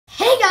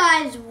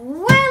guys,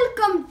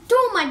 welcome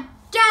to my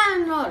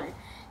channel.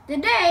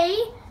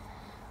 Today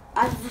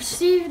I've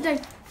received a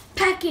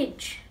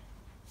package,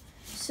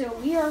 so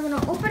we are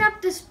gonna open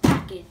up this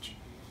package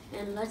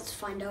and let's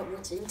find out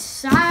what's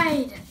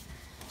inside.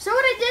 So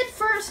what I did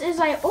first is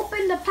I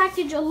opened the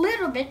package a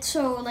little bit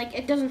so like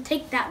it doesn't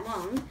take that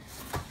long.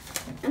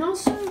 And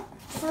also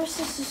first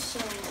this is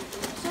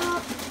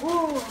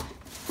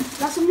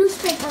got some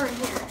newspaper in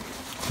here.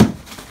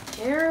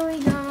 Here we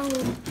go.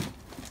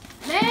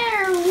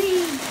 There we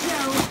go.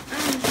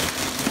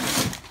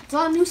 It's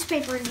all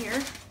newspaper in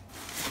here.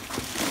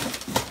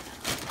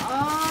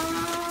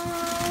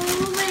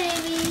 Oh,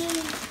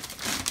 baby.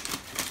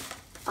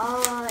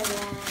 Oh,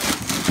 yes.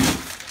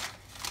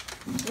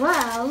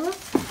 Well,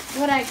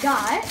 what I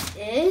got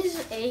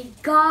is a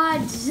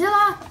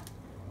Godzilla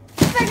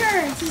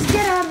figure. Just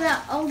get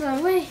out of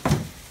the way.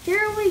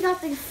 Here we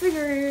got the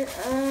figure.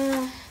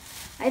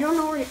 I don't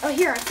know where. Oh,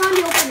 here, I found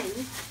the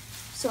opening.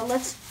 So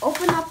let's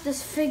open up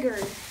this figure.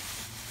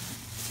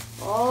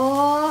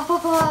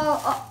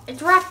 Oh,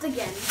 it's wrapped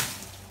again.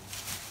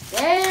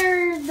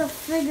 There's the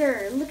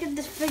figure. Look at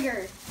this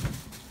figure.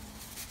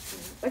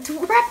 It's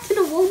wrapped in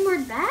a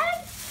Walmart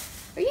bag?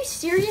 Are you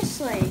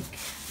serious? Like,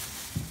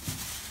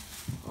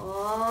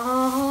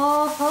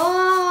 oh,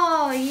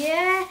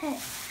 yeah.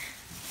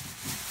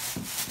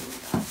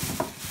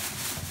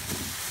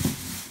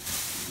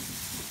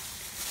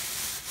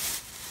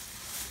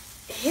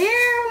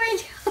 Here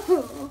we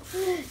go.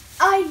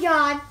 I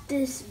got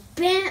this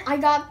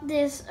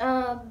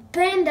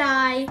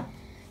Bandai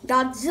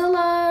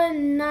Godzilla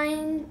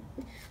 9.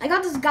 I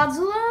got this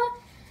Godzilla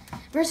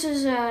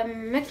versus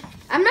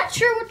I'm not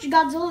sure which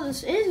Godzilla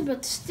this is,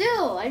 but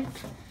still,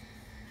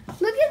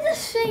 look at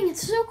this thing.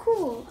 It's so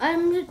cool.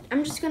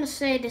 I'm just gonna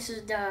say this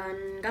is the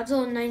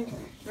Godzilla 9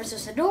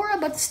 versus Hedorah,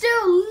 but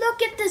still,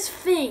 look at this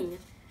thing.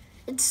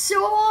 It's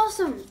so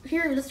awesome.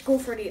 Here, let's go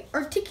for the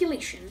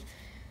articulation.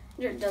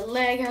 The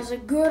leg has a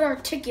good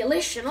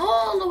articulation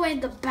all the way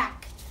to the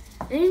back.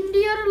 And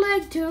the other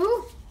leg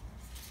too.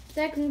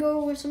 That can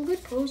go with some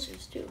good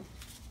posters too.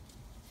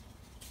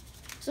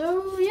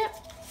 So, yeah.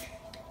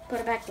 Put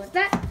it back like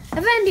that.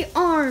 And then the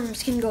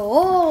arms can go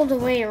all the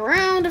way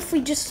around if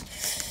we just...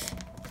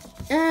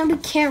 we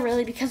can't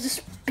really because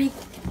this big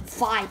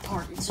thigh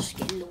part is just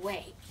getting in the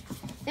way.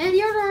 And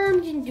the other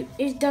arm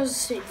does the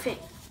same thing.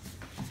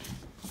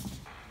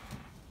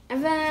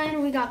 And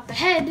then we got the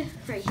head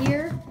right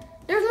here.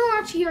 There's no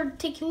actually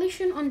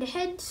articulation on the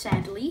head,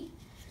 sadly.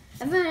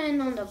 And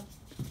then on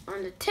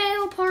the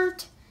tail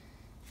part,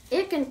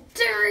 it can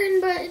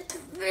turn, but it's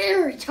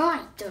very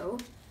tight though.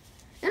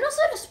 And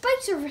also the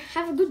spikes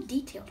have a good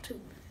detail too.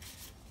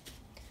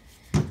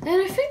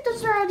 And I think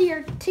those are all the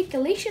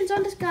articulations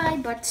on this guy,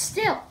 but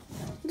still,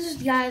 this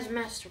guy's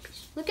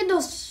masterpiece. Look at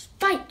those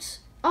spikes.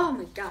 Oh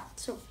my god,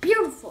 so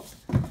beautiful.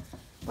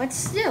 But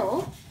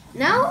still,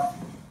 now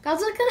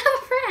Godzilla's gonna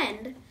have a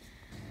friend.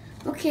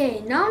 Okay,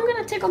 now I'm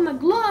gonna take off my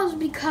gloves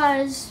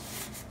because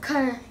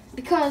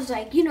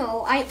like, you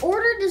know, I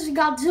ordered this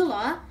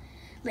Godzilla,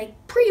 like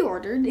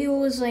pre-ordered. It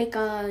was like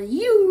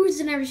used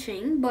and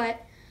everything,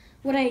 but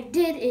what I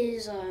did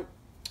is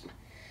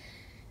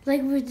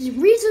like the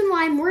reason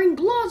why I'm wearing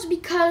gloves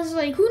because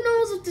like who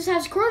knows if this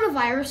has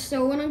coronavirus.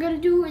 So what I'm gonna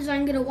do is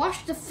I'm gonna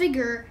wash the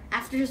figure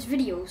after this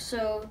video.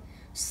 So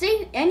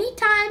say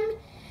anytime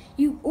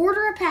you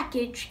order a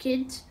package,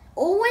 kids,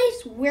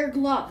 always wear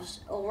gloves,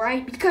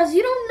 alright? Because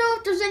you don't know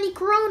if there's any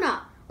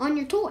corona on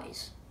your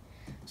toys.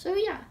 So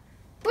yeah.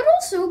 But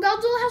also,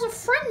 Godzilla has a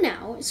friend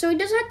now, so he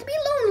doesn't have to be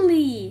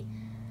lonely.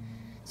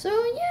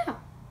 So yeah.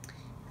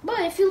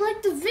 But if you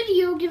liked the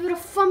video, give it a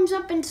thumbs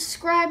up and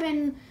subscribe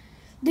and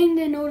ding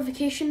the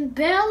notification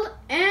bell.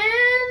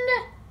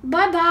 And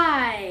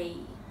bye-bye.